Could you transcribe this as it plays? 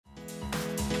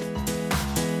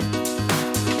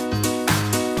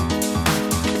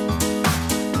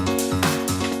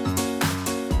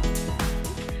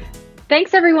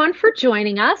Thanks everyone for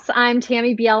joining us. I'm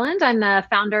Tammy Bjelland. I'm the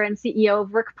founder and CEO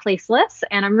of Workplaceless,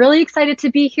 and I'm really excited to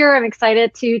be here. I'm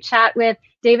excited to chat with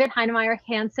David Heinemeier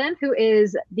Hansson, who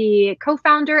is the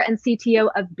co-founder and CTO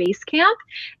of Basecamp.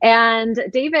 And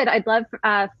David, I'd love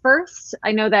first,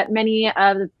 I know that many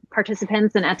of the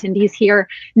participants and attendees here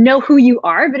know who you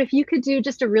are, but if you could do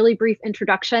just a really brief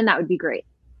introduction, that would be great.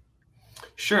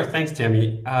 Sure, thanks,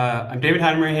 Tammy. I'm David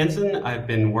Heinemeier Hansson. I've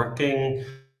been working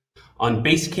on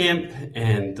Basecamp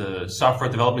and the software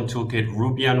development toolkit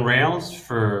Ruby on Rails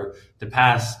for the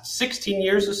past 16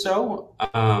 years or so.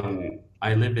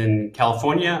 I live in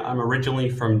California. I'm originally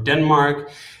from Denmark,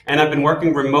 and I've been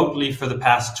working remotely for the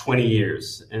past 20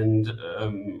 years. And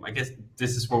I guess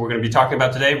this is what we're going to be talking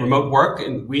about today, remote work.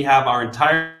 And we have our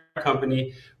entire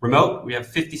company remote. We have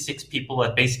 56 people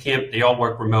at Basecamp. They all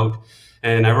work remote.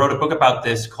 And I wrote a book about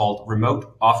this called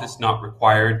Remote Office Not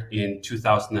Required in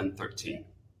 2013.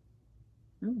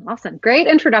 Awesome. Great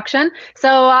introduction. So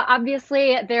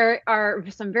obviously there are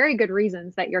some very good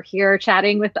reasons that you're here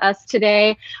chatting with us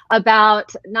today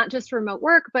about not just remote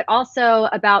work, but also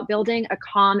about building a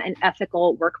calm and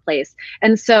ethical workplace.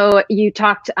 And so you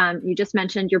talked, you just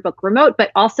mentioned your book Remote,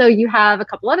 but also you have a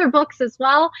couple other books as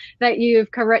well that you've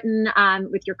co-written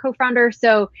with your co-founder.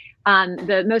 So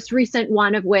the most recent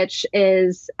one of which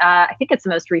is, I think it's the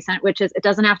most recent, which is It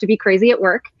Doesn't Have to Be Crazy at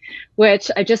Work,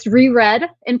 which I just reread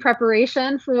in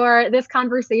preparation for this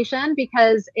conversation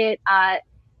because it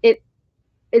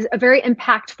is a very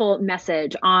impactful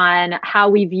message on how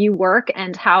we view work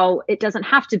and how it doesn't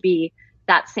have to be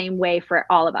that same way for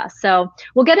all of us. So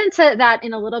we'll get into that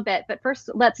in a little bit, but first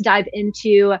let's dive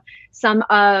into some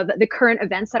of the current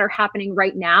events that are happening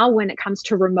right now when it comes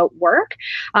to remote work.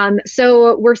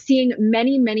 So we're seeing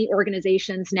many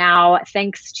organizations now,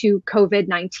 thanks to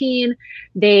COVID-19,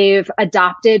 they've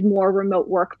adopted more remote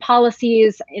work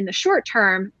policies in the short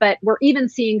term, but we're even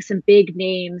seeing some big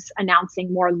names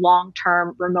announcing more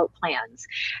long-term remote plans.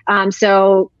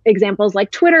 So examples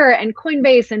like Twitter and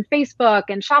Coinbase and Facebook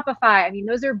and Shopify, I mean,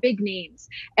 those are big names.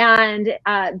 And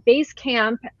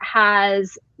Basecamp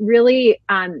has really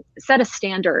set a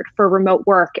standard for remote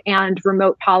work and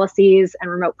remote policies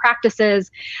and remote practices.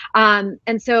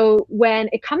 And so when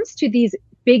it comes to these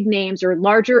big names or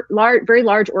very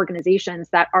large organizations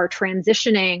that are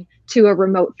transitioning to a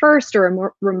remote first or a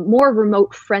more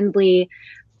remote friendly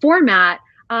format,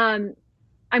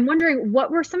 I'm wondering, what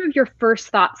were some of your first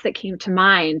thoughts that came to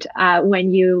mind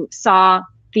when you saw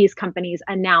these companies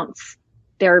announce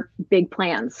their big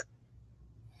plans?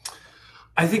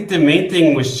 I think the main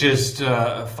thing was just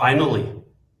finally.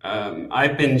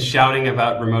 I've been shouting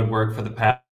about remote work for the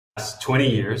past 20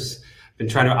 years. Been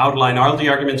trying to outline all the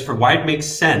arguments for why it makes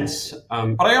sense.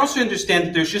 But I also understand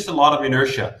that there's just a lot of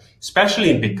inertia, especially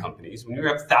in big companies. When you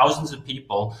have thousands of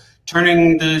people,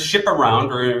 turning the ship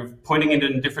around or pointing it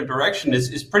in a different direction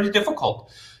is pretty difficult.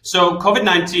 So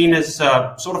COVID-19 has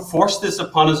sort of forced this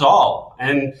upon us all.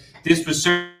 And this was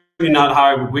certainly not how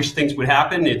I would wish things would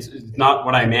happen. It's not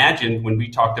what I imagined when we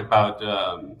talked about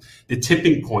the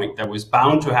tipping point that was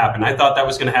bound to happen. I thought that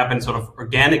was going to happen sort of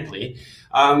organically.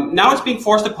 Now it's being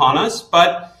forced upon us,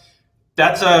 but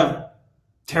that's a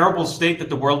terrible state that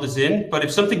the world is in. But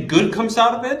if something good comes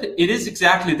out of it, it is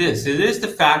exactly this. It is the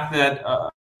fact that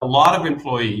a lot of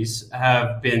employees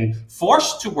have been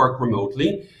forced to work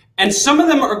remotely, and some of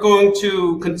them are going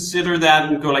to consider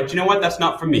that and go like, you know what, that's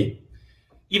not for me.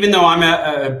 Even though I'm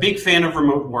a big fan of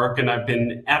remote work and I've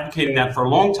been advocating that for a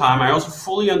long time, I also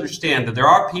fully understand that there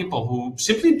are people who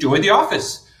simply enjoy the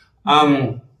office,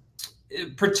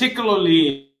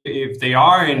 particularly if they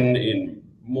are in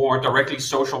more directly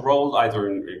social roles, either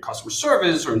in customer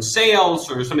service or in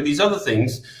sales or some of these other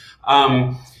things.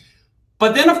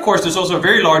 But then, of course, there's also a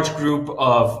very large group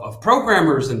of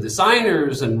programmers and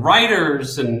designers and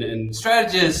writers and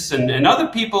strategists and other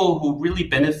people who really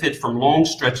benefit from long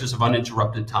stretches of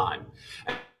uninterrupted time.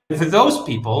 And for those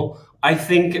people, I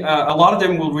think a lot of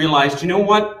them will realize, you know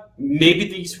what, maybe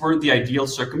these weren't the ideal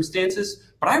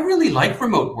circumstances, but I really like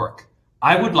remote work.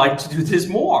 I would like to do this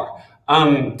more.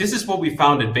 This is what we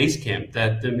found at Basecamp,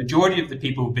 that the majority of the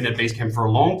people who've been at Basecamp for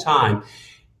a long time,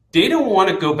 they don't want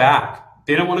to go back.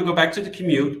 They don't want to go back to the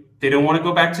commute. They don't want to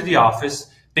go back to the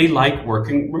office. They like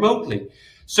working remotely.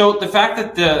 So the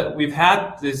fact that we've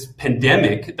had this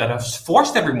pandemic that has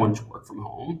forced everyone to work from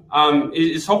home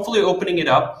is hopefully opening it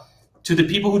up to the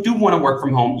people who do want to work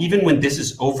from home, even when this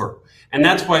is over. And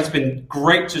that's why it's been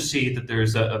great to see that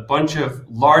there's a bunch of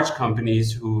large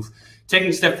companies who've taken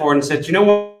a step forward and said, you know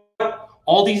what?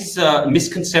 All these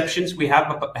misconceptions we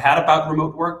have had about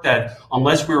remote work, that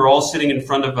unless we were all sitting in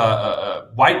front of a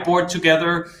whiteboard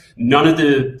together, none of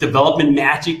the development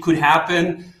magic could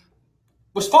happen.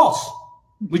 was false.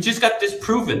 We just got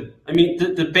disproven. I mean,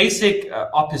 the basic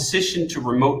opposition to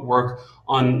remote work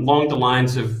along the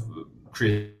lines of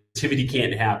creativity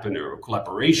can't happen, or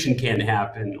collaboration can't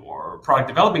happen, or product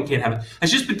development can't happen,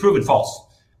 has just been proven false.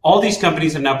 All these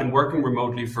companies have now been working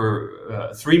remotely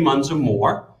for 3 months or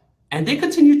more, and they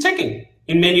continue ticking.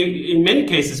 In many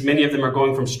cases, many of them are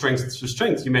going from strength to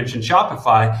strength. You mentioned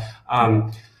Shopify.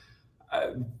 I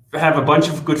have a bunch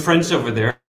of good friends over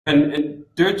there, and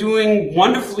they're doing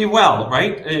wonderfully well,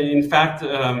 right? In fact,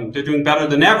 they're doing better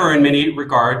than ever in many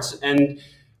regards, and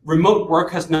remote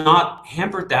work has not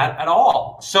hampered that at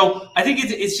all. So I think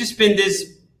it's just been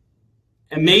this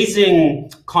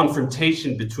amazing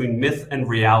confrontation between myth and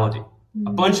reality. Mm-hmm.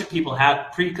 A bunch of people had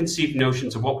preconceived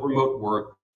notions of what remote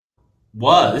work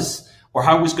was or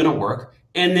how it was going to work.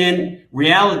 And then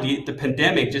reality, the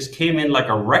pandemic, just came in like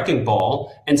a wrecking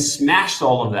ball and smashed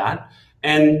all of that.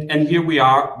 And here we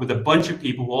are with a bunch of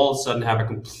people who all of a sudden have a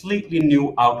completely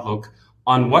new outlook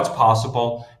on what's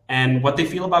possible and what they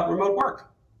feel about remote work.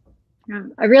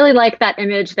 I really like that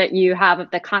image that you have of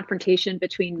the confrontation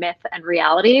between myth and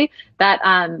reality. That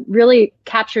really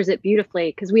captures it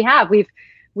beautifully, because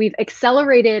we've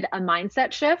accelerated a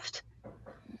mindset shift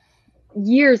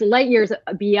light years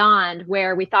beyond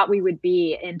where we thought we would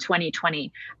be in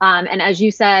 2020. And as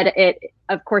you said,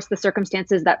 of course, the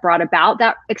circumstances that brought about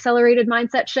that accelerated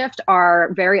mindset shift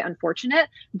are very unfortunate,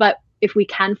 but if we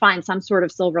can find some sort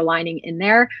of silver lining in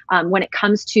there, when it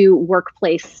comes to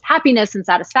workplace happiness and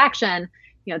satisfaction,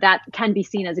 that can be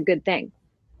seen as a good thing.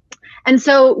 And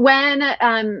so when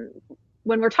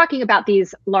we're talking about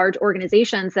these large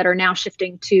organizations that are now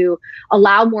shifting to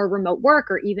allow more remote work,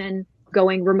 or even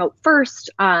going remote first,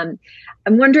 I'm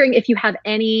wondering if you have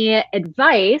any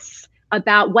advice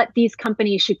about what these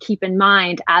companies should keep in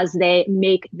mind as they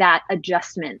make that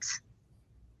adjustment.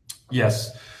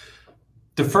 Yes.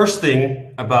 The first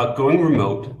thing about going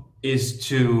remote is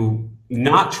to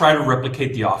not try to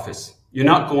replicate the office. You're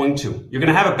not going to. You're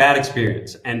going to have a bad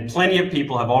experience, and plenty of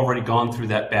people have already gone through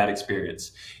that bad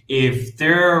experience. If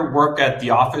their work at the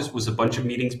office was a bunch of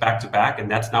meetings back to back, and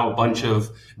that's now a bunch of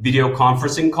video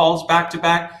conferencing calls back to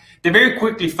back, they very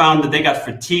quickly found that they got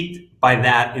fatigued by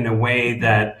that in a way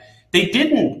that they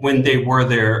didn't when they were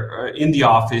there in the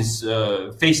office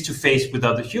face to face with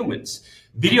other humans.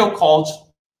 Video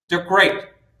calls, they're great.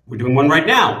 We're doing one right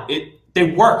now.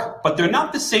 They work, but they're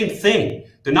not the same thing.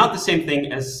 They're not the same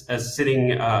thing as sitting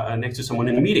next to someone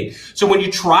in a meeting. So when you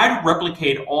try to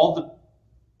replicate all the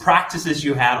practices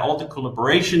you had, all the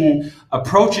collaboration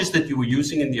approaches that you were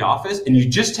using in the office, and you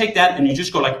just take that and you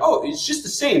just go like, oh, it's just the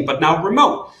same, but now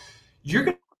remote, you're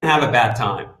going to have a bad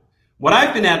time. What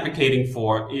I've been advocating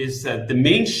for is that the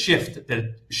main shift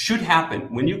that should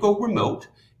happen when you go remote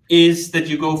is that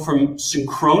you go from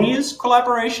synchronous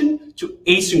collaboration to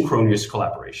asynchronous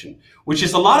collaboration, which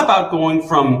is a lot about going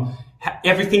from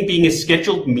everything being a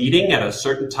scheduled meeting at a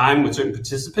certain time with certain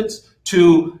participants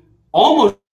to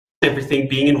almost everything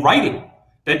being in writing.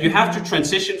 That you have to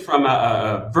transition from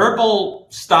a verbal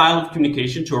style of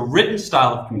communication to a written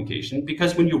style of communication,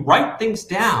 because when you write things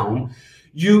down,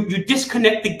 you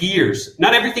disconnect the gears.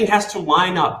 Not everything has to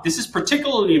line up. This is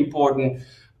particularly important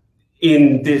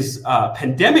in this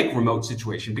pandemic remote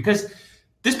situation, because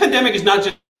this pandemic is not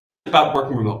just about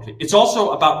working remotely. It's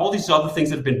also about all these other things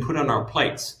that have been put on our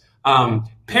plates.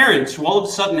 Parents who all of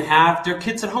a sudden have their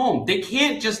kids at home, they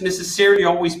can't just necessarily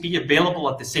always be available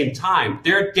at the same time.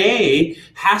 Their day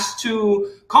has to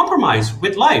compromise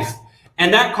with life.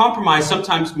 And that compromise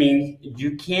sometimes means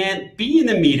you can't be in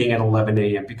a meeting at 11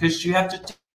 a.m. because you have to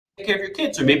take care of your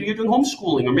kids, or maybe you're doing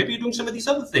homeschooling, or maybe you're doing some of these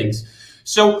other things.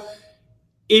 So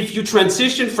if you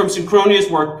transition from synchronous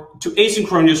work to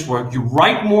asynchronous work, you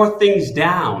write more things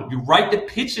down. You write the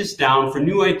pitches down for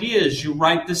new ideas. You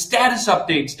write the status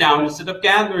updates down instead of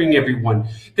gathering everyone.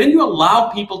 Then you allow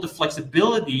people the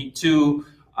flexibility to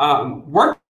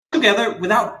work together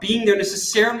without being there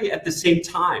necessarily at the same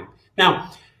time.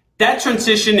 Now, that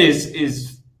transition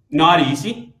is not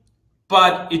easy,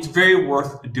 but it's very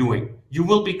worth doing. You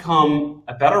will become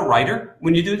a better writer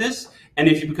when you do this. And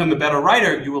if you become a better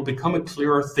writer, you will become a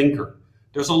clearer thinker.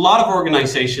 There's a lot of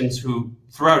organizations who,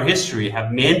 throughout history,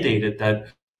 have mandated that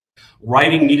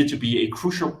writing needed to be a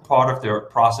crucial part of their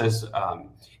process.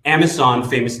 Amazon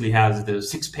famously has the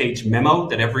 6-page memo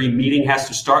that every meeting has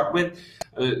to start with.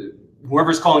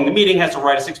 Whoever's calling the meeting has to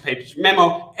write a 6-page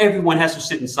memo. Everyone has to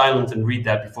sit in silence and read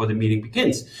that before the meeting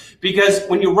begins. Because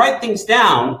when you write things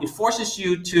down, it forces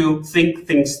you to think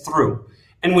things through.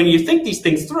 And when you think these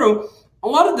things through, a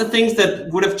lot of the things that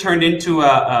would have turned into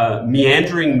a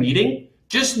meandering meeting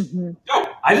just don't.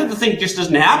 either the thing just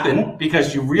doesn't happen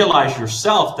because you realize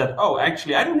yourself that, oh,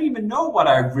 actually, I don't even know what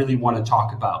I really want to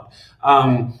talk about.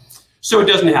 So it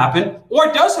doesn't happen, or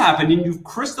it does happen and you've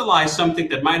crystallized something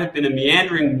that might have been a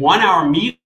meandering 1-hour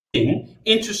meeting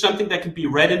into something that can be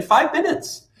read in 5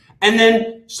 minutes. And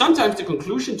then sometimes the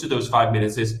conclusion to those 5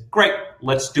 minutes is, great,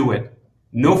 let's do it.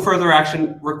 No further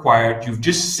action required. You've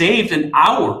just saved an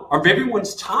hour of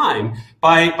everyone's time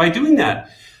by doing that.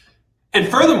 And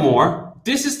furthermore,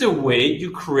 this is the way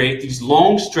you create these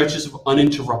long stretches of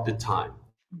uninterrupted time.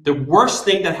 The worst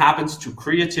thing that happens to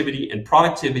creativity and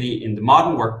productivity in the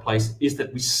modern workplace is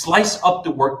that we slice up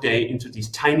the workday into these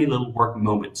tiny little work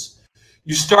moments.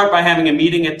 You start by having a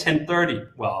meeting at 10:30.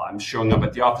 Well, I'm showing up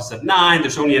at the office at 9.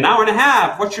 There's only an hour and a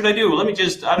half. What should I do? Let me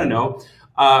just, I don't know,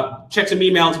 check some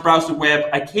emails, browse the web.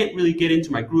 I can't really get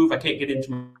into my groove. I can't get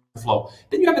into my flow.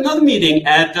 Then you have another meeting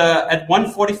at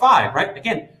 1:45, right?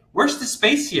 Again, where's the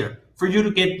space here for you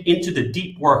to get into the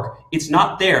deep work? It's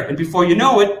not there. And before you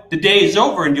know it, the day is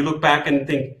over and you look back and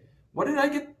think, what did I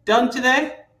get done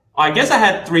today? I guess I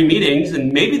had 3 meetings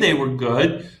and maybe they were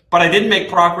good, but I didn't make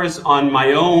progress on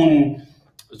my own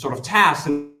sort of tasks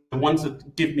and the ones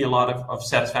that give me a lot of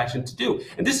satisfaction to do.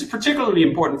 And this is particularly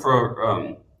important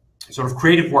for sort of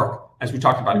creative work, as we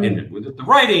talked about in with the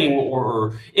writing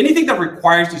or anything that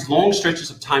requires these long stretches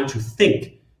of time to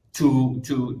think, to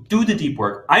do the deep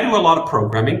work. I do a lot of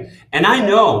programming, and I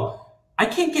know I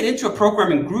can't get into a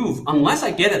programming groove unless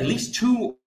I get at least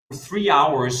 2 or 3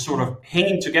 hours sort of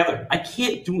hanging together. I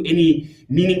can't do any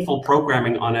meaningful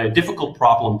programming on a difficult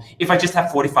problem if I just have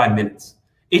 45 minutes.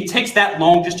 It takes that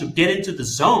long just to get into the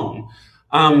zone.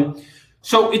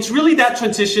 So it's really that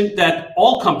transition that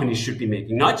all companies should be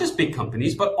making, not just big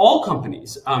companies, but all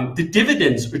companies. The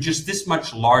dividends are just this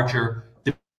much larger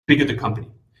the bigger the company.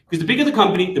 Because the bigger the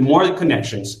company, the more the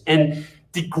connections, and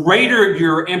the greater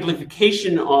your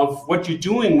amplification of what you're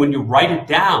doing when you write it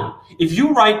down. If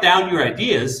you write down your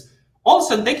ideas, all of a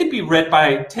sudden they can be read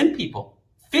by 10 people,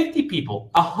 50 people,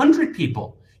 100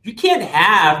 people. You can't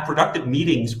have productive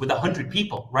meetings with 100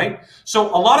 people, right?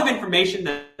 So a lot of information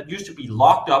that used to be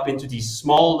locked up into these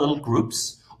small little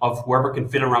groups of whoever can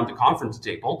fit around the conference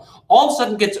table, all of a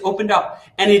sudden gets opened up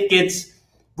and it gets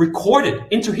recorded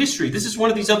into history. This is one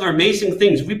of these other amazing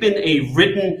things. We've been a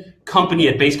written company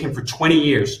at Basecamp for 20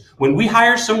 years. When we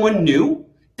hire someone new,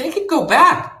 they can go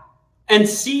back and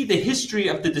see the history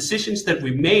of the decisions that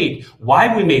we made,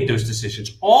 why we made those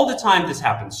decisions. All the time this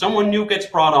happens. Someone new gets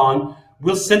brought on,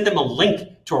 we'll send them a link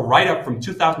to a write-up from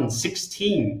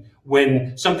 2016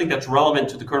 when something that's relevant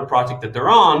to the current project that they're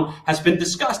on has been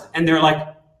discussed. And they're like,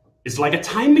 it's like a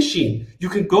time machine. You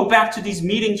can go back to these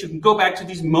meetings, you can go back to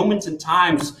these moments and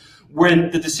times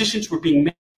when the decisions were being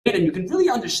made, and you can really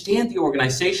understand the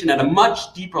organization at a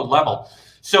much deeper level.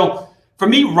 So for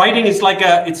me, writing is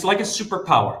it's like a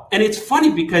superpower. And it's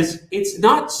funny because it's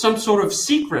not some sort of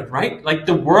secret, right? Like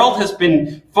the world has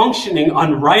been functioning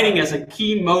on writing as a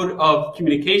key mode of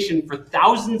communication for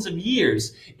thousands of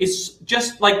years. It's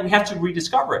just like we have to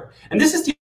rediscover it. And this is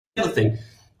the other thing.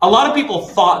 A lot of people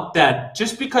thought that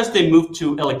just because they moved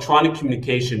to electronic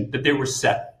communication that they were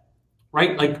set,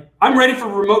 right? Like, I'm ready for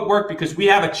remote work because we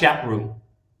have a chat room.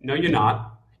 No, you're not.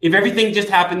 If everything just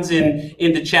happens in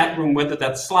the chat room, whether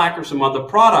that's Slack or some other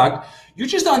product, you're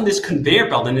just on this conveyor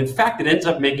belt. And in fact, it ends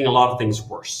up making a lot of things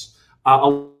worse. A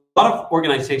lot of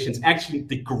organizations actually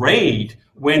degrade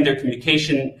when their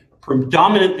communication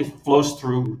predominantly flows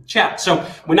through chat. So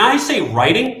when I say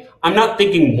writing, I'm not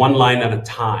thinking one line at a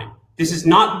time. This is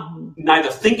not neither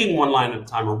thinking one line at a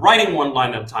time or writing one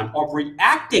line at a time or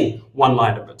reacting one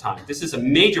line at a time. This is a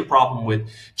major problem with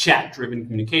chat-driven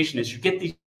communication is you get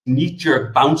these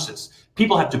knee-jerk bounces.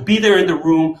 People have to be there in the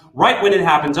room right when it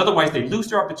happens. Otherwise, they lose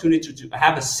their opportunity to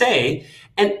have a say,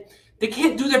 and they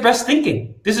can't do their best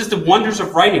thinking. This is the wonders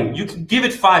of writing. You can give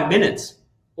it 5 minutes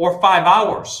or 5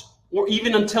 hours or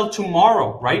even until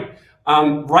tomorrow, right?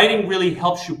 Writing really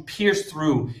helps you pierce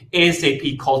through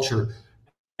ASAP culture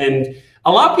and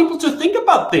allow people to think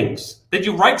about things. That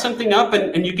you write something up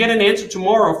and you get an answer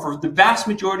tomorrow for the vast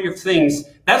majority of things.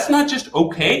 That's not just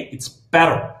okay, it's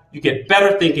better. You get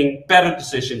better thinking, better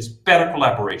decisions, better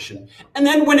collaboration. And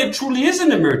then when it truly is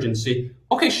an emergency,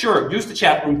 okay, sure, use the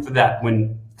chat room for that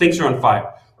when things are on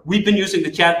fire. We've been using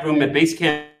the chat room at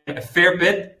Basecamp a fair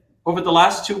bit over the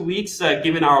last 2 weeks,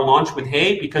 given our launch with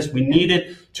Hey, because we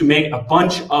needed to make a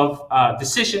bunch of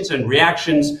decisions and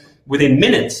reactions within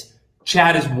minutes.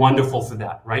 Chat is wonderful for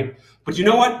that, right? But you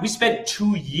know what? We spent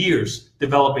 2 years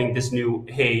developing this new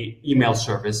Hey email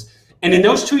service. And in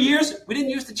those 2 years, we didn't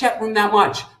use the chat room that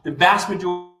much. The vast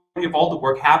majority of all the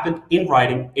work happened in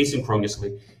writing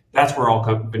asynchronously. that's where all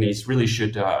companies really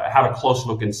should have a close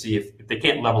look and see if they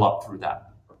can't level up through that.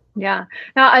 Yeah.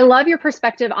 Now, I love your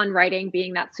perspective on writing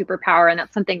being that superpower, and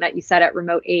that's something that you said at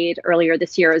Remote Aid earlier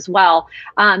this year as well.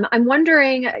 I'm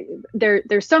wondering,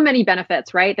 there's so many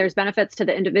benefits, right? There's benefits to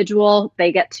the individual.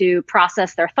 They get to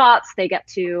process their thoughts. They get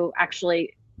to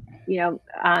actually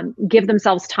give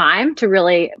themselves time to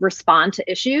really respond to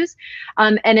issues.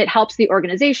 And it helps the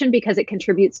organization because it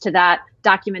contributes to that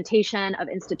documentation of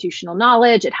institutional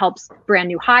knowledge. It helps brand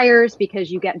new hires because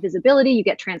you get visibility, you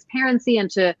get transparency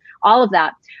into all of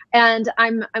that. And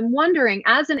I'm wondering,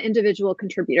 as an individual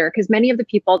contributor, because many of the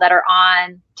people that are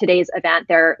on today's event,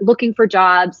 they're looking for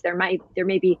jobs, they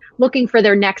may be looking for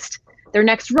their next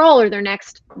role or their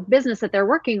next business that they're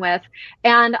working with.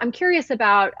 And I'm curious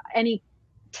about any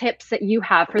tips that you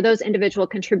have for those individual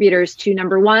contributors to,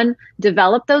 number one,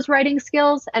 develop those writing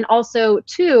skills, and also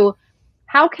two,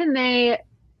 how can they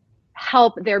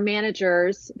help their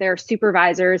managers, their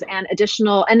supervisors, and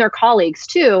their colleagues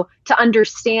too, to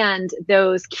understand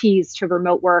those keys to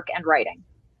remote work and writing?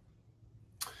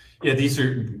 Yeah, these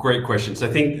are great questions. I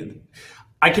think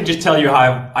I can just tell you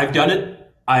how I've done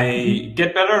it. I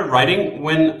get better at writing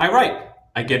when I write.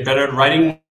 I get better at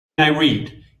writing when I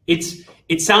read.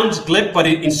 It sounds glib, but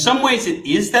in some ways it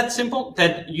is that simple,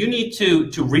 that you need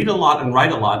to read a lot and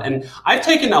write a lot. And I've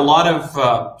taken a lot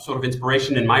of sort of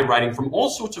inspiration in my writing from all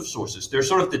sorts of sources. There's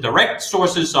sort of the direct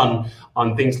sources on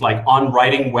things like On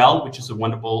Writing Well, which is a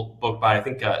wonderful book by, I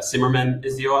think, Zimmerman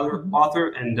is the author,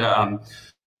 and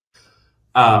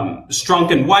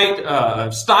Strunk and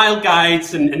White, style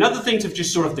guides, and other things of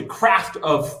just sort of the craft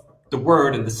of the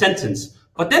word and the sentence.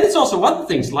 But then it's also other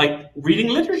things like reading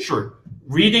literature,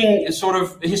 reading sort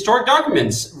of historic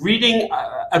documents, reading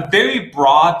a very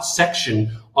broad section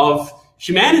of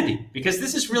humanity, because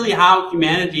this is really how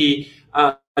humanity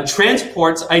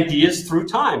transports ideas through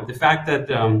time. The fact that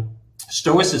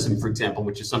Stoicism, for example,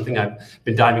 which is something I've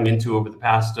been diving into over the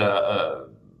past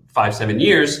 5-7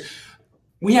 years,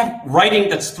 we have writing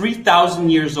that's 3,000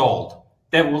 years old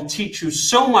that will teach you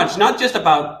so much, not just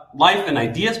about life and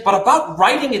ideas, but about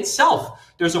writing itself.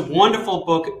 There's a wonderful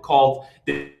book called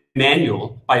The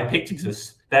Manual by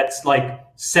Epictetus that's like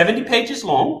 70 pages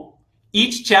long.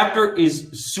 Each chapter is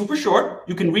super short.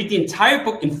 You can read the entire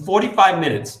book in 45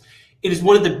 minutes. It is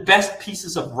one of the best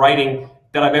pieces of writing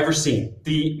that I've ever seen.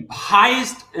 The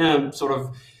highest sort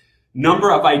of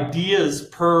number of ideas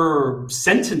per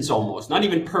sentence almost, not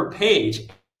even per page.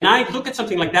 And I look at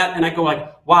something like that and I go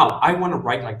like, wow, I want to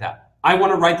write like that. I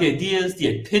want to write the ideas,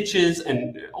 the pitches,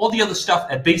 and all the other stuff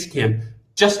at Basecamp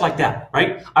just like that,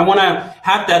 right? I want to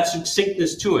have that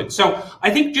succinctness to it. So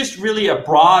I think just really a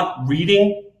broad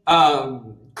reading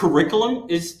curriculum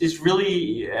is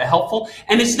really helpful.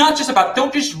 And it's not just about,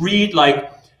 don't just read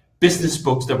like business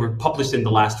books that were published in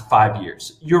the last 5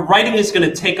 years. Your writing is going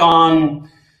to take on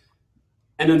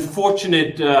an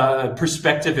unfortunate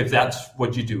perspective if that's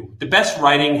what you do. The best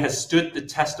writing has stood the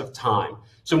test of time.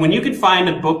 So when you can find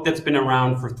a book that's been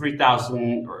around for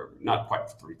 3,000, or not quite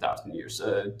 3,000 years,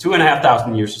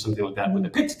 2,500 years or something like that with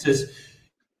Epictetus,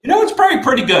 it's probably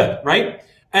pretty good, right?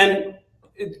 And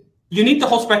you need the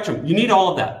whole spectrum. You need all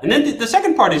of that. And then the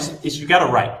second part is you got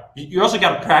to write. You also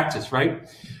got to practice, right?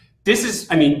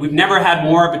 We've never had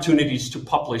more opportunities to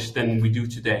publish than we do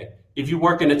today. If you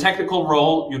work in a technical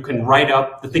role, you can write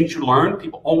up the things you learn.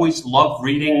 People always love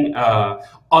reading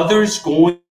others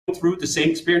going through the same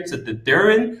experience that they're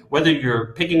in. Whether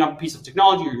you're picking up a piece of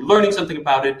technology or you're learning something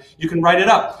about it, you can write it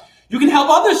up. You can help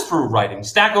others through writing.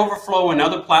 Stack Overflow and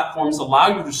other platforms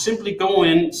allow you to simply go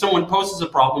in, someone poses a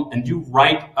problem, and you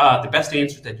write the best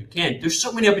answer that you can. There's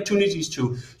so many opportunities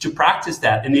to practice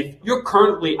that. And if you're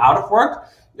currently out of work,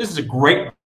 this is a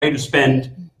great way to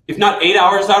spend, if not 8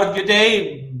 hours out of your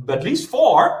day, at least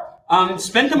 4,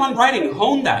 spend them on writing,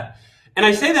 hone that. And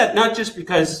I say that not just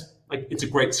because it's a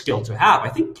great skill to have. I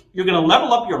think you're going to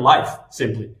level up your life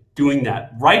simply doing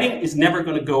that. Writing is never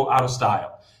going to go out of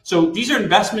style. So these are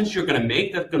investments you're going to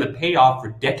make that are going to pay off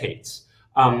for decades,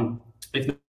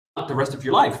 if not the rest of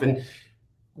your life. And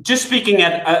just speaking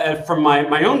from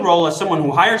my own role as someone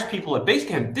who hires people at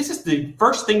Basecamp, this is the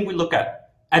first thing we look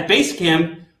at. At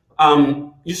Basecamp,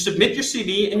 you submit your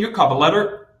CV and your cover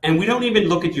letter, and we don't even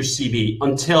look at your CV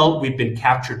until we've been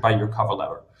captured by your cover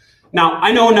letter. Now,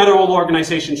 I know other old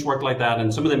organizations work like that,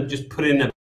 and some of them just put into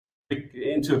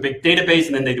a big database,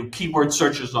 and then they do keyword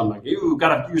searches on like, you've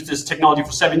got to use this technology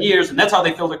for 7 years, and that's how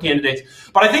they fill their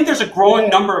candidates. But I think there's a growing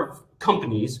number of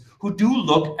companies who do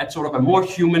look at sort of a more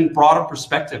human, broader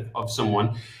perspective of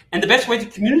someone, and the best way to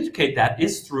communicate that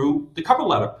is through the cover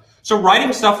letter. So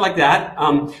writing stuff like that,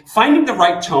 finding the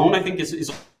right tone, I think is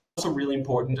really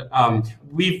important.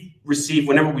 We've received,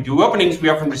 whenever we do openings, we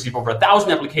often receive over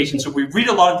 1,000 applications. So we read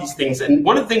a lot of these things. And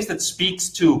one of the things that speaks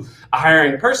to a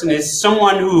hiring person is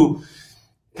someone who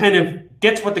kind of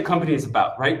gets what the company is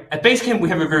about, right? At Basecamp, we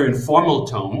have a very informal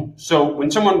tone. So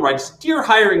when someone writes, "Dear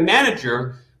hiring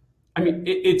manager," I mean,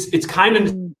 it's kind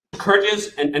of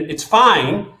courteous and it's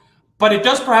fine, but it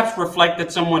does perhaps reflect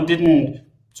that someone didn't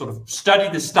sort of study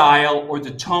the style or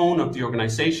the tone of the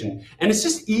organization. And it's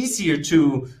just easier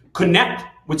to connect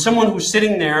with someone who's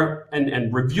sitting there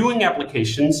and reviewing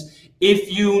applications if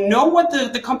you know what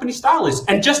the company style is.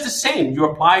 And just the same, you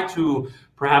apply to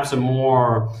perhaps a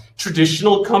more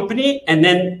traditional company, and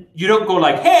then you don't go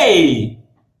like, "Hey,"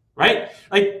 right?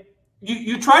 Like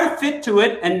you try to fit to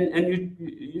it and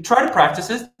you try to practice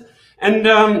it. And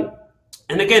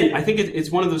again, I think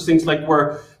it's one of those things like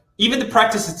where even the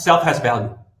practice itself has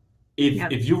value.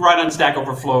 If you write on Stack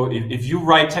Overflow, if you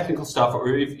write technical stuff,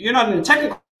 or if you're not in a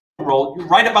technical role, you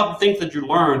write about the things that you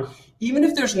learn, even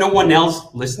if there's no one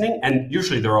else listening, and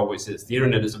usually there always is. The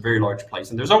internet is a very large place,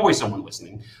 and there's always someone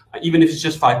listening, even if it's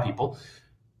just 5 people.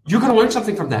 You're going to learn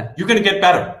something from that. You're going to get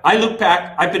better. I look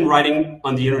back, I've been writing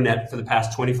on the internet for the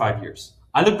past 25 years.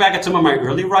 I look back at some of my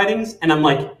early writings, and I'm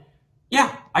like,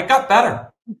 yeah, I got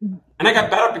better. And I got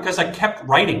better because I kept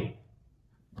writing.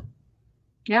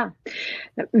 Yeah,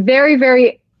 very,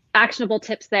 very actionable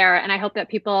tips there. And I hope that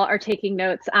people are taking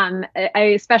notes.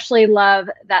 I especially love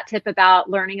that tip about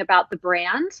learning about the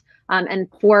brand. And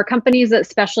for companies,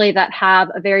 especially that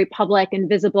have a very public and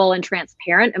visible and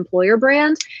transparent employer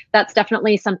brand, that's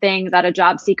definitely something that a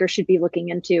job seeker should be looking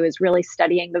into, is really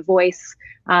studying the voice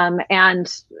and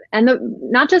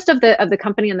not just of the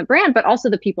company and the brand, but also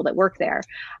the people that work there.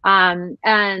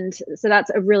 And so that's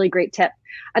a really great tip.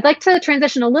 I'd like to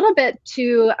transition a little bit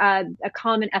to a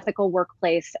calm and ethical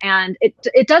workplace, and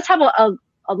it does have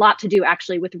a lot to do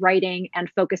actually with writing and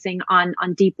focusing on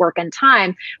deep work and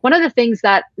time. One of the things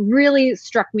that really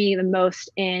struck me the most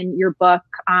in your book,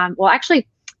 well, actually,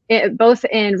 both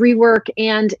in Rework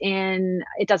and in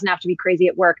It Doesn't Have to Be Crazy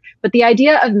at Work, but the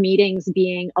idea of meetings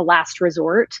being a last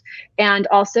resort, and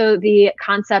also the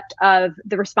concept of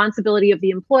the responsibility of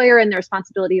the employer and the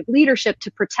responsibility of leadership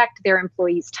to protect their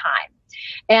employees' time.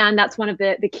 And that's one of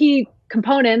the key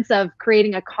components of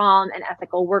creating a calm and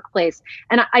ethical workplace.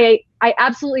 And I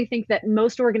absolutely think that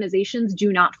most organizations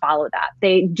do not follow that.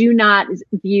 They do not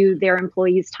view their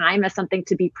employees' time as something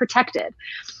to be protected.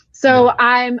 So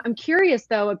I'm curious,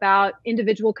 though, about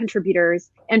individual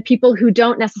contributors and people who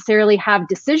don't necessarily have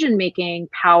decision-making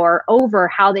power over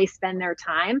how they spend their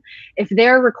time. If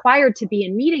they're required to be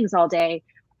in meetings all day,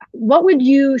 what would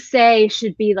you say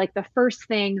should be like the first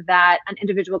thing that an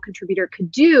individual contributor could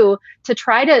do to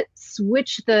try to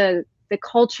switch the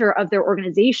culture of their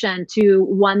organization to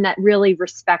one that really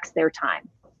respects their time?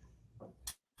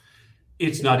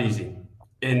 It's not easy.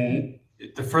 And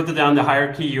the further down the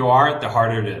hierarchy you are, the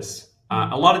harder it is.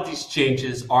 A lot of these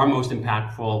changes are most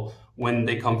impactful when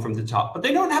they come from the top, but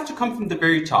they don't have to come from the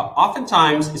very top.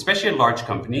 Oftentimes, especially at large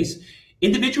companies,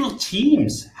 individual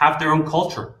teams have their own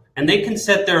culture and they can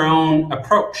set their own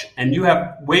approach, and you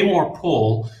have way more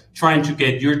pull trying to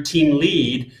get your team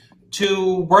lead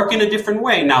to work in a different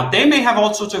way. Now, they may have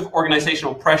all sorts of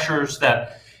organizational pressures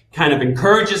that kind of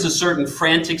encourages a certain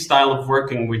frantic style of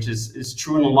working, which is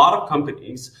true in a lot of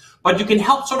companies, but you can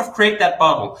help sort of create that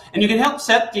bubble, and you can help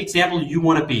set the example you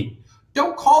want to be.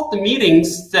 Don't call it the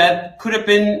meetings that could have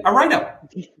been a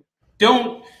write-up.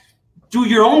 Don't do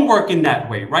your own work in that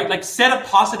way, right? Like set a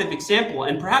positive example,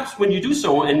 and perhaps when you do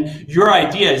so, and your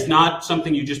idea is not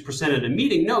something you just present at a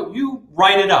meeting, no, you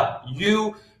write it up.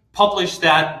 You publish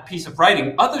that piece of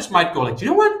writing. Others might go like, you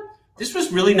know what? This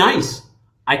was really nice.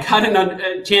 I got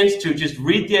a chance to just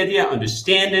read the idea,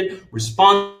 understand it,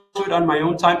 respond to it on my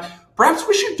own time. Perhaps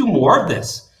we should do more of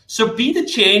this. So be the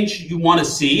change you want to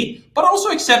see, but also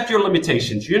accept your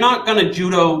limitations. You're not going to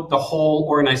judo the whole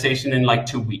organization in like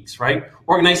 2 weeks, right?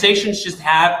 Organizations just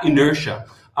have inertia.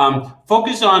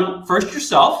 Focus on first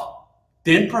yourself,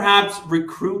 then perhaps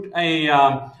recruit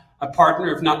a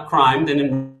partner, if not crime, then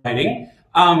in writing,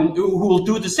 who will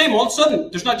do the same. All of a sudden,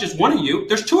 there's not just one of you,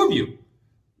 there's 2 of you.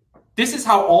 This is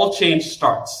how all change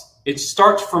starts. It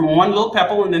starts from one little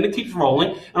pebble and then it keeps rolling.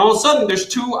 And all of a sudden there's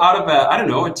 2 out of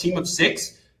a team of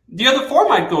 6. The other 4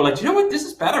 might go like, you know what, this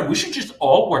is better. We should just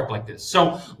all work like this.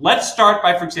 So let's start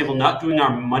by, for example, not doing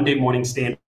our Monday morning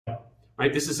stand-up,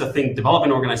 right? This is a thing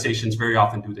development organizations very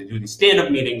often do. They do these stand-up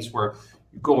meetings where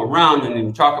you go around and then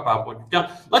you talk about what you've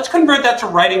done. Let's convert that to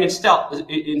writing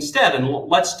instead, and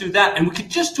let's do that. And we could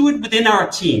just do it within our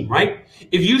team, right?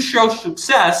 If you show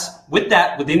success with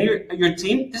that within your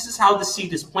team, this is how the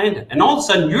seed is planted. And all of a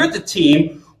sudden, you're the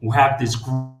team who have this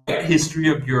history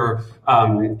of your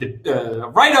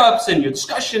write-ups and your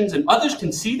discussions, and others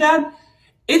can see that,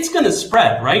 it's going to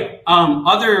spread, right?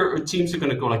 Other teams are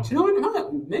going to go like, you know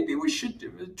what, maybe we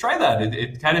should try that.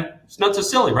 It's not so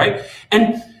silly, right?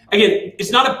 And again,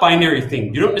 it's not a binary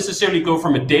thing. You don't necessarily go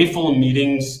from a day full of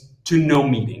meetings to no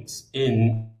meetings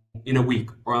in a week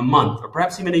or a month or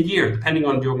perhaps even a year, depending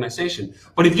on the organization.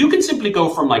 But if you can simply go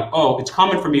from like, oh, it's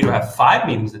common for me to have 5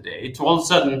 meetings a day, to all of a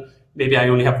sudden, maybe I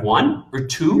only have 1 or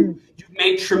 2, you've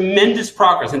made tremendous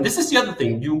progress. And this is the other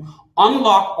thing. You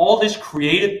unlock all this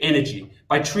creative energy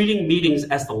by treating meetings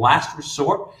as the last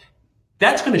resort.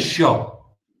 That's going to show.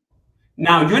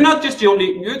 Now, you're not just you're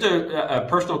the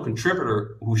personal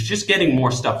contributor who's just getting more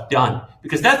stuff done,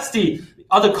 because that's the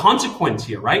other consequence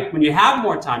here, right? When you have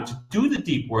more time to do the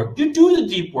deep work, you do the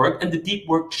deep work and the deep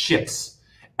work shifts.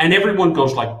 And everyone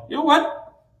goes like, you know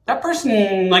what? That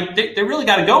person, like they really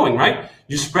got it going, right?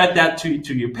 You spread that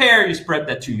to your pair, you spread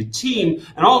that to your team,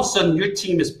 and all of a sudden your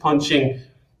team is punching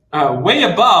way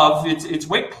above its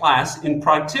weight class in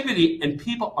productivity, and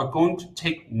people are going to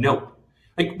take note.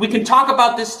 Like, we can talk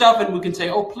about this stuff and we can say,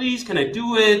 oh, please, can I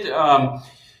do it?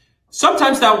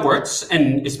 Sometimes that works,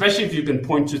 and especially if you can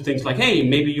point to things like, hey,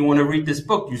 maybe you want to read this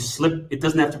book, you slip, it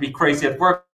doesn't have to be crazy at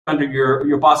work under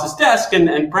your boss's desk,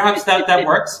 and perhaps that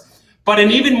works. But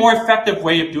an even more effective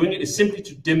way of doing it is simply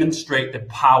to demonstrate the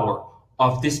power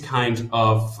of this kind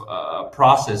of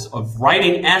process of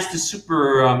writing as the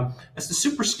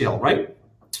super skill, right?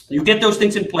 You get those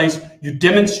things in place, you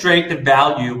demonstrate the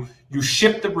value, you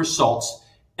ship the results,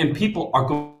 and people are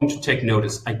going to take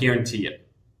notice. I guarantee it.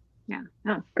 Yeah,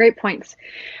 oh, great points.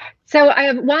 So I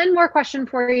have one more question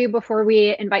for you before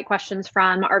we invite questions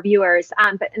from our viewers,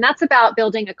 and that's about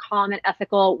building a calm and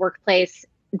ethical workplace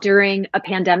during a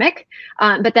pandemic.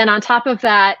 But then on top of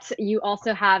that, you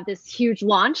also have this huge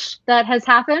launch that has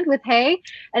happened with Hey.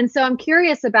 And so I'm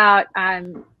curious about,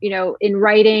 in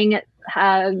writing,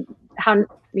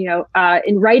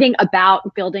 in writing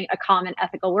about building a calm and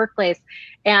ethical workplace,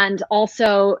 and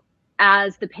also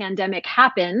as the pandemic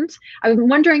happened, I'm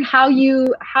wondering how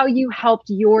you helped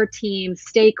your team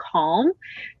stay calm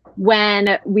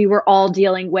when we were all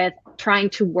dealing with trying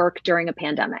to work during a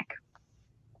pandemic.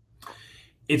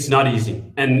 It's not easy.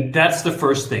 And that's the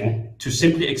first thing, to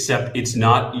simply accept it's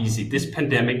not easy. This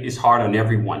pandemic is hard on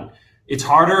everyone. It's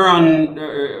harder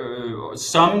on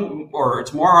some, or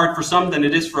it's more hard for some than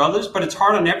it is for others, but it's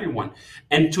hard on everyone.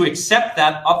 And to accept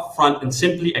that upfront and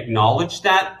simply acknowledge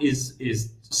that is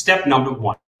step number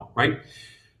 1, right?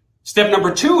 Step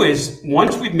number 2 is,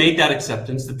 once we've made that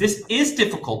acceptance that this is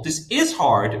difficult, this is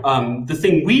hard, the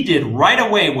thing we did right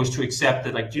away was to accept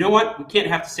that, like, you know what? We can't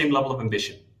have the same level of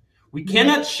ambition. We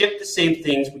cannot ship the same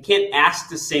things. We can't ask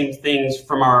the same things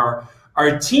from our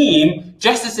team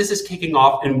just as this is kicking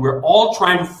off, and we're all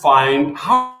trying to find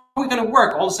how are we going to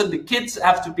work. All of a sudden the kids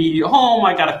have to be home.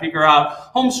 I got to figure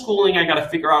out homeschooling. I got to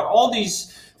figure out all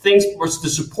these things. The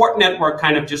support network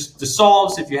kind of just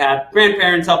dissolves. If you had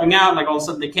grandparents helping out, like all of a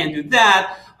sudden they can't do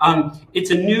that.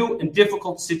 It's a new and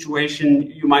difficult situation.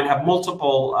 You might have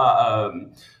multiple,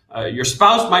 your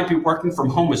spouse might be working from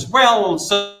home as well. All of a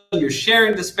sudden you're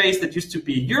sharing the space that used to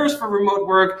be yours for remote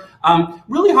work.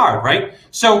 Really hard, right?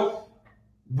 So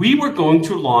we were going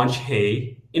to launch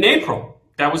Hey in April.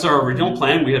 That was our original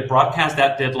plan. We had broadcast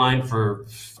that deadline for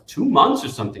 2 months or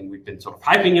something. We've been sort of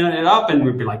hyping it up, and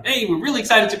we'd be like, hey, we're really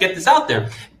excited to get this out there.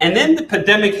 And then the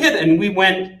pandemic hit, and we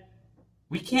went,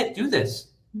 we can't do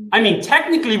this. I mean,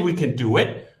 technically we can do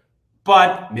it,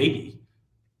 but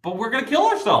we're going to kill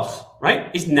ourselves, right?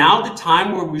 Is now the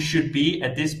time where we should be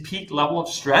at this peak level of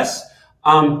stress,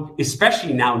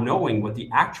 especially now knowing what the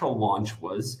actual launch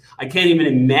was. I can't even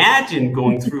imagine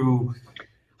going through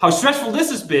how stressful this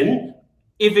has been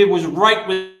if it was right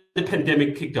when the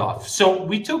pandemic kicked off. So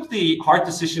we took the hard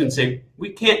decision and say, we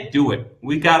can't do it.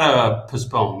 We got to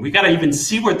postpone. We got to even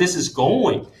see where this is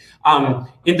going.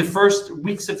 In the first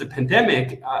weeks of the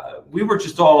pandemic, we were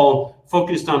just all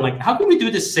focused on, like, how can we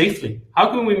do this safely? How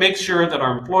can we make sure that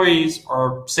our employees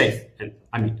are safe? And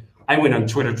I mean, I went on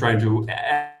Twitter trying to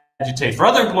agitate for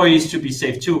other employees to be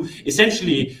safe too.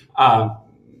 Essentially,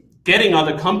 getting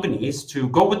other companies to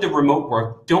go with the remote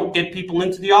work, don't get people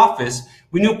into the office.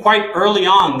 We knew quite early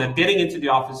on that getting into the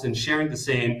office and sharing the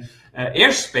same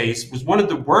airspace was one of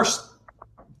the worst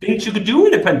things you could do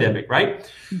in a pandemic,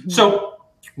 right? Mm-hmm. So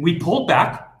we pulled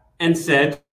back and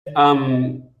said,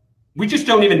 we just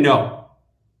don't even know.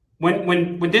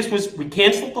 When this was, we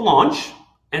canceled the launch.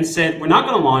 and said, we're not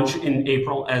going to launch in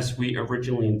April as we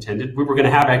originally intended. We were going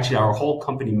to have actually our whole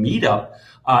company meetup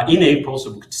in April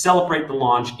so we could celebrate the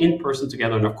launch in person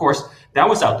together. And of course, that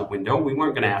was out the window. We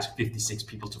weren't going to ask 56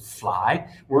 people to fly.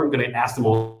 We weren't going to ask them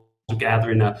all to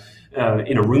gather in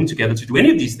a room together to do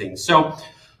any of these things. So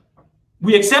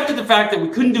we accepted the fact that we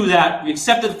couldn't do that. We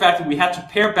accepted the fact that we had to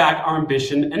pare back our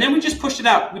ambition. And then we just pushed it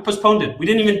out. We postponed it. We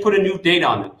didn't even put a new date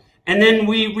on it. And then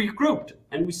we regrouped.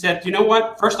 And we said, you know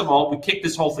what? First of all, we kicked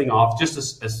this whole thing off just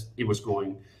as it was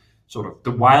going sort of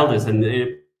the wildest. And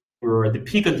we were at the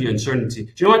peak of the uncertainty.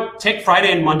 Do you know what? Take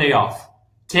Friday and Monday off.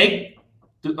 Take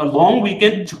a long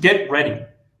weekend to get ready,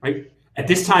 right? At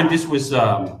this time, this was,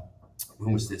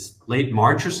 when was this? Late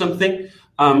March or something,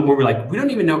 where we're like, we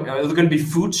don't even know, are there going to be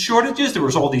food shortages? There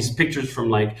was all these pictures from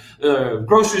like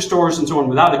grocery stores and so on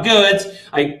without the goods.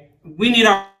 We need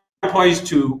our employees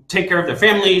to take care of their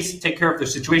families, take care of their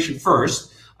situation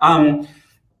first. And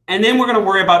then we're going to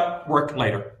worry about work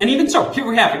later. And even so, here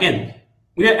we have, again,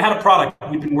 we had a product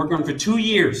we've been working on for 2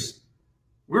 years.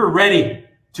 We were ready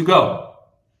to go.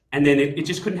 And then it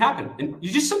just couldn't happen. And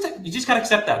you just got to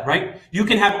accept that, right? You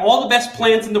can have all the best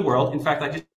plans in the world. In fact, I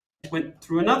just went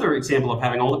through another example of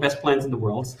having all the best plans in the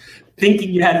world,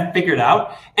 thinking you had it figured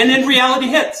out. And then reality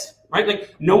hits, right?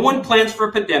 Like no one plans for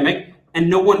a pandemic. And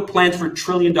no one plans for $1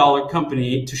 trillion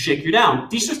company to shake you down.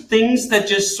 These are things that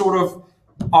just sort of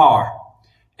are.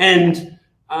 And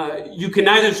you can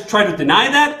either try to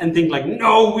deny that and think like,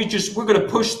 no, we're going to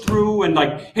push through and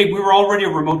like, hey, we were already a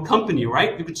remote company,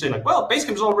 right? You could say like, well,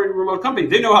 Basecamp is already a remote company.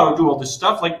 They know how to do all this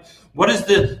stuff. Like,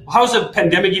 how is a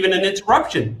pandemic even an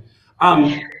interruption?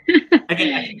 Again,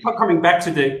 I keep coming back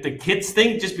to the kids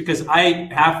thing just because I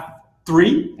have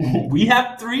 3, we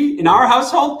have 3 in our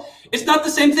household. It's not the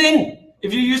same thing.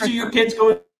 If you're used to your kids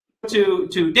going to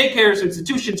daycares,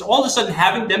 institutions, all of a sudden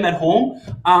having them at home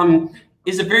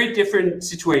is a very different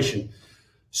situation.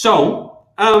 So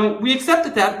we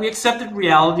accepted that. We accepted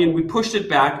reality and we pushed it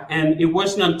back. And it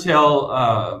wasn't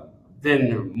until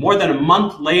then more than a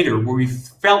month later where we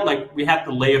felt like we had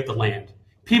the lay of the land.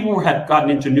 People had gotten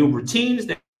into new routines.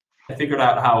 They figured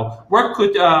out how work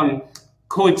could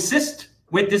coexist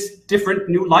with this different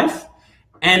new life.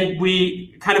 And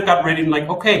we kind of got ready and like,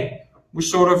 okay,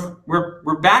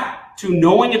 we're back to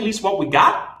knowing at least what we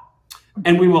got,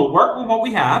 and we will work with what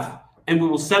we have, and we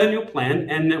will set a new plan.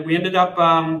 And we ended up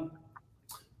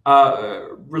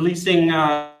releasing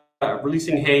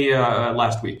Hey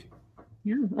last week.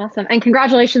 Yeah, awesome. And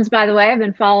congratulations, by the way. I've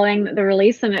been following the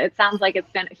release, and it sounds like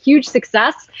it's been a huge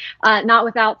success, not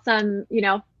without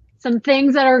some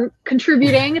things that are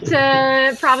contributing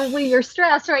to probably your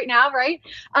stress right now, right?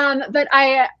 But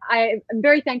I am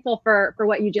very thankful for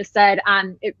what you just said.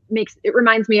 It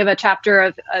reminds me of a chapter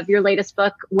of your latest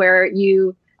book where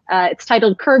it's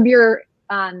titled Curb Your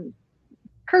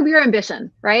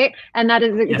Ambition, right? And that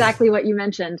is exactly what you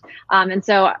mentioned. And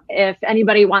so if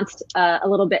anybody wants a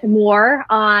little bit more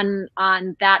on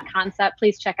that concept,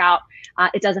 please check out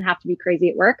It Doesn't Have to Be Crazy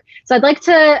at Work. So I'd like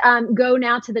to go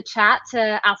now to the chat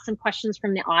to ask some questions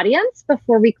from the audience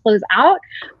before we close out.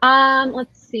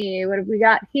 Let's see, what have we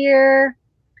got here?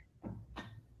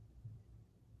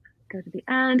 Go to the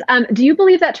end. Do you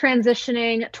believe that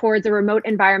transitioning towards a remote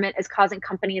environment is causing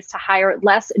companies to hire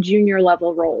less junior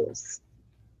level roles?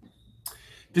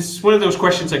 This is one of those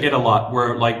questions I get a lot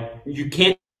where like, you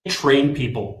can't train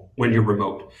people when you're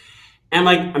remote. And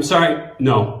like, I'm sorry,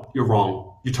 no, you're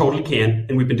wrong. You totally can.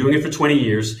 And we've been doing it for 20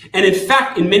 years. And in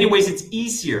fact, in many ways, it's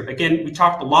easier. Again, we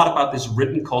talked a lot about this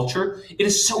written culture. It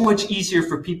is so much easier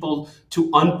for people to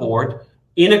onboard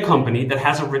in a company that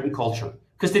has a written culture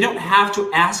because they don't have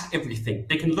to ask everything.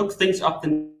 They can look things up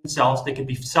themselves. They can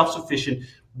be self-sufficient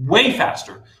way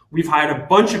faster. We've hired a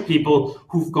bunch of people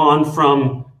who've gone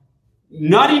from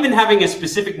not even having a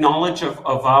specific knowledge of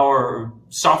our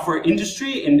software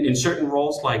industry in certain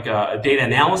roles like data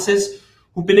analysis,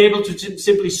 who've been able to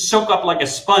simply soak up like a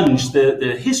sponge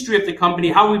the history of the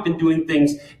company, how we've been doing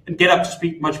things, and get up to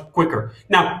speed much quicker.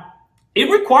 Now, it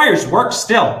requires work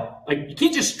still. Like you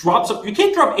can't just you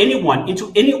can't drop anyone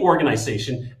into any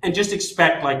organization and just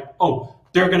expect like, oh,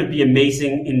 they're going to be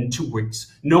amazing in 2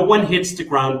 weeks. No one hits the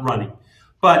ground running.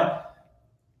 But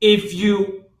if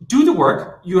you do the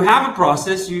work, you have a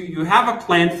process, you have a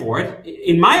plan for it.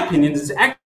 In my opinion, it's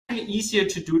actually easier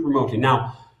to do it remotely.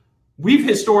 Now, we've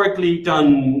historically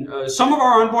done some of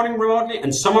our onboarding remotely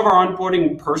and some of our onboarding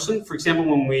in person. For example,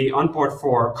 when we onboard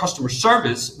for customer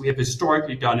service, we have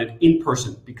historically done it in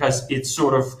person because it's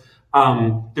sort of,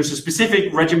 there's a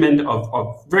specific regimen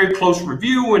of very close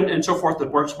review and so forth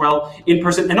that works well in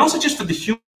person. And also just for the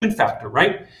human factor,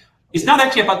 right? It's not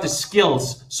actually about the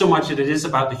skills so much as it is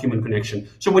about the human connection.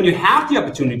 So when you have the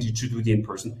opportunity to do the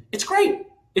in-person, it's great.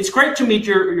 It's great to meet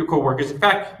your coworkers. In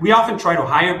fact, we often try to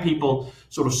hire people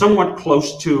sort of somewhat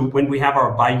close to when we have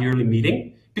our bi-yearly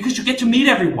meeting, because you get to meet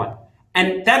everyone.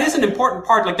 And that is an important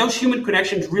part. Like, those human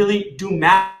connections really do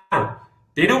matter.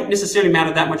 They don't necessarily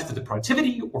matter that much for the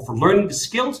productivity or for learning the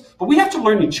skills, but we have to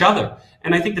learn each other.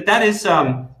 And I think that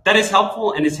is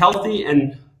helpful and is healthy,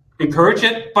 and encourage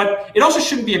it, but it also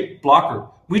shouldn't be a blocker.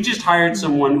 We just hired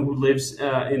someone who lives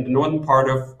in the northern part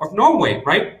of Norway,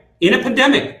 right? In a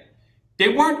pandemic. They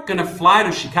weren't going to fly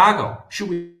to Chicago. Should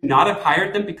we not have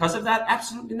hired them because of that?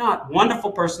 Absolutely not.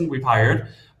 Wonderful person we've hired.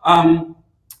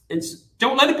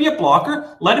 Don't let it be a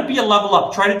blocker. Let it be a level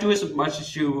up. Try to do as much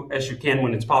as you can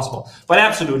when it's possible. But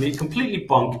absolutely, completely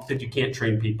bunk that you can't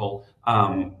train people,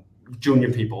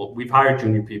 junior people. We've hired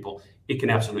junior people. It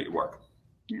can absolutely work.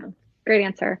 Yeah. Great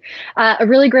answer. A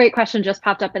really great question just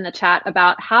popped up in the chat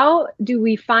about how do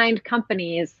we find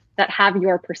companies that have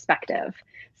your perspective?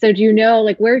 So do you know,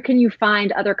 like, where can you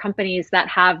find other companies that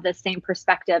have the same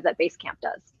perspective that Basecamp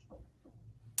does?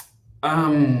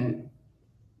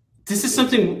 This is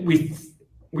something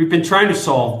we've been trying to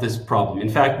solve this problem. In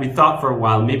fact, we thought for a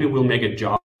while, maybe we'll make a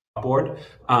job board.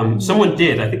 Someone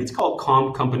did. I think it's called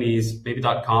Com Companies,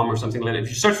 maybe.com or something like that. If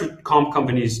you search for Com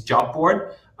Companies job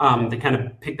board, they kind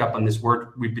of picked up on this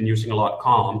word we've been using a lot,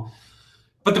 calm.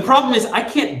 But the problem is, I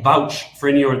can't vouch for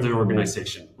any other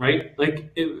organization, right?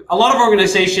 Like, a lot of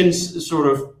organizations sort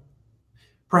of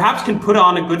perhaps can put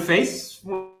on a good face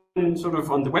sort of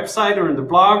on the website or in the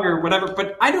blog or whatever,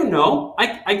 but I don't know.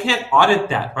 I can't audit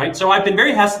that, right? So I've been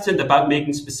very hesitant about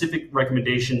making specific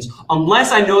recommendations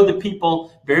unless I know the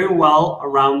people very well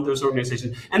around those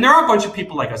organizations. And there are a bunch of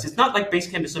people like us. It's not like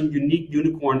Basecamp is some unique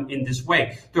unicorn in this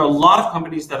way. There are a lot of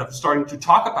companies that are starting to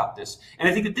talk about this. And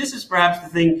I think that this is perhaps the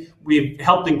thing we've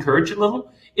helped encourage a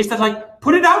little, is that, like,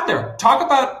 put it out there. Talk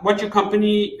about what your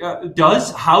company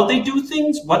does, how they do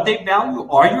things, what they value.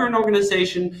 Are you an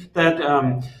organization that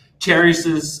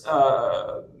cherishes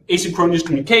asynchronous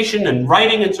communication and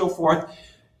writing and so forth?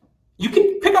 You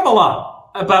can pick up a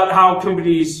lot about how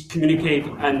companies communicate,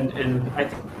 and I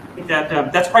think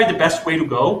that that's probably the best way to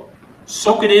go.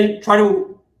 Soak it in, try to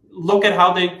look at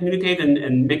how they communicate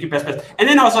and make your best. And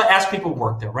then also ask people who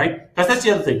work there, right? Because that's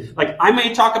the other thing. Like, I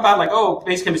may talk about, like, oh,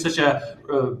 Basecamp is such a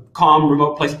calm,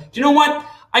 remote place. Do you know what?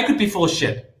 I could be full of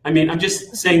shit. I mean, I'm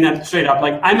just saying that straight up.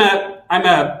 Like, I'm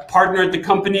a partner at the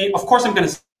company. Of course, I'm going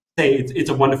to say it's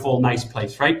a wonderful, nice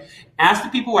place, right? Ask the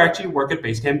people who actually work at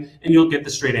Basecamp, and you'll get the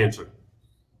straight answer.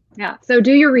 Yeah. So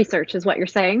do your research is what you're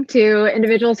saying to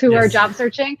individuals who are job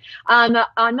searching on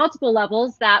multiple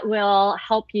levels that will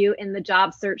help you in the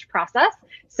job search process.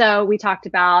 So we talked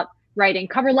about writing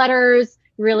cover letters,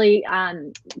 really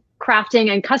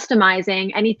crafting and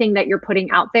customizing anything that you're putting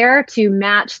out there to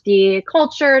match the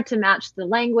culture, to match the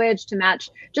language, to match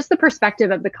just the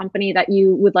perspective of the company that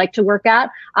you would like to work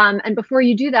at. And before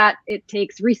you do that, it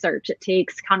takes research. It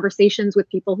takes conversations with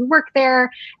people who work there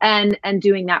and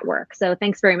doing that work. So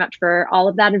thanks very much for all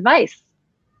of that advice.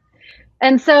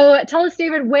 And so tell us,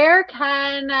 David, where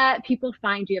can people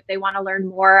find you if they want to learn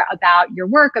more about your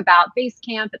work, about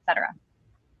Basecamp, et cetera?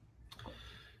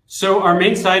 So our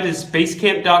main site is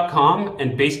basecamp.com,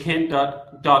 and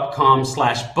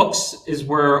basecamp.com/books is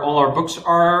where all our books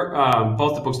are,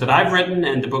 both the books that I've written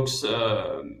and the books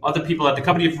other people at the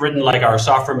company have written, like our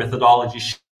software methodology,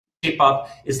 Shape Up,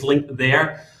 is linked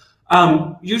there.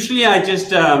 Usually I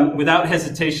just, without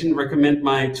hesitation, recommend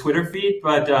my Twitter feed,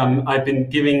 but I've been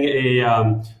giving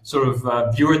a sort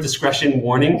of viewer discretion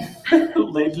warning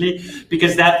lately,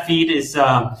 because that feed is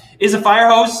a fire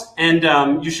hose, and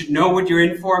you should know what you're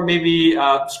in for. Maybe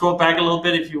scroll back a little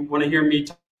bit if you want to hear me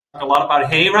talk a lot about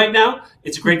hay right now.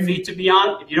 It's a great feed to be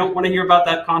on. If you don't want to hear about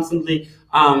that constantly,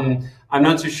 I'm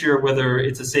not so sure whether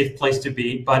it's a safe place to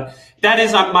be, but that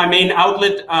is my main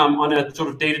outlet on a sort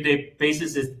of day-to-day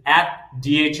basis is at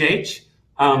DHH.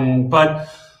 But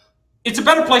it's a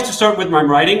better place to start with my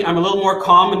writing. I'm a little more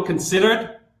calm and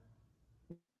considered.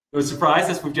 No surprise,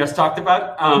 as we've just talked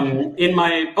about, in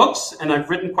my books, and I've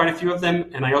written quite a few of them.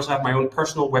 And I also have my own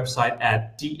personal website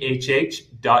at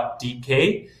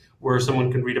dhh.dk, where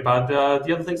someone can read about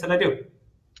the other things that I do.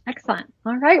 Excellent.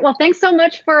 All right. Well, thanks so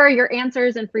much for your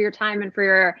answers and for your time and for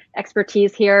your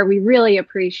expertise here. We really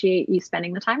appreciate you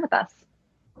spending the time with us.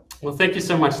 Well, thank you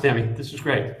so much, Tammy. This was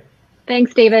great.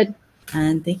 Thanks, David.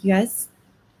 And thank you, guys.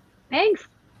 Thanks.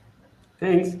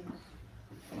 Thanks.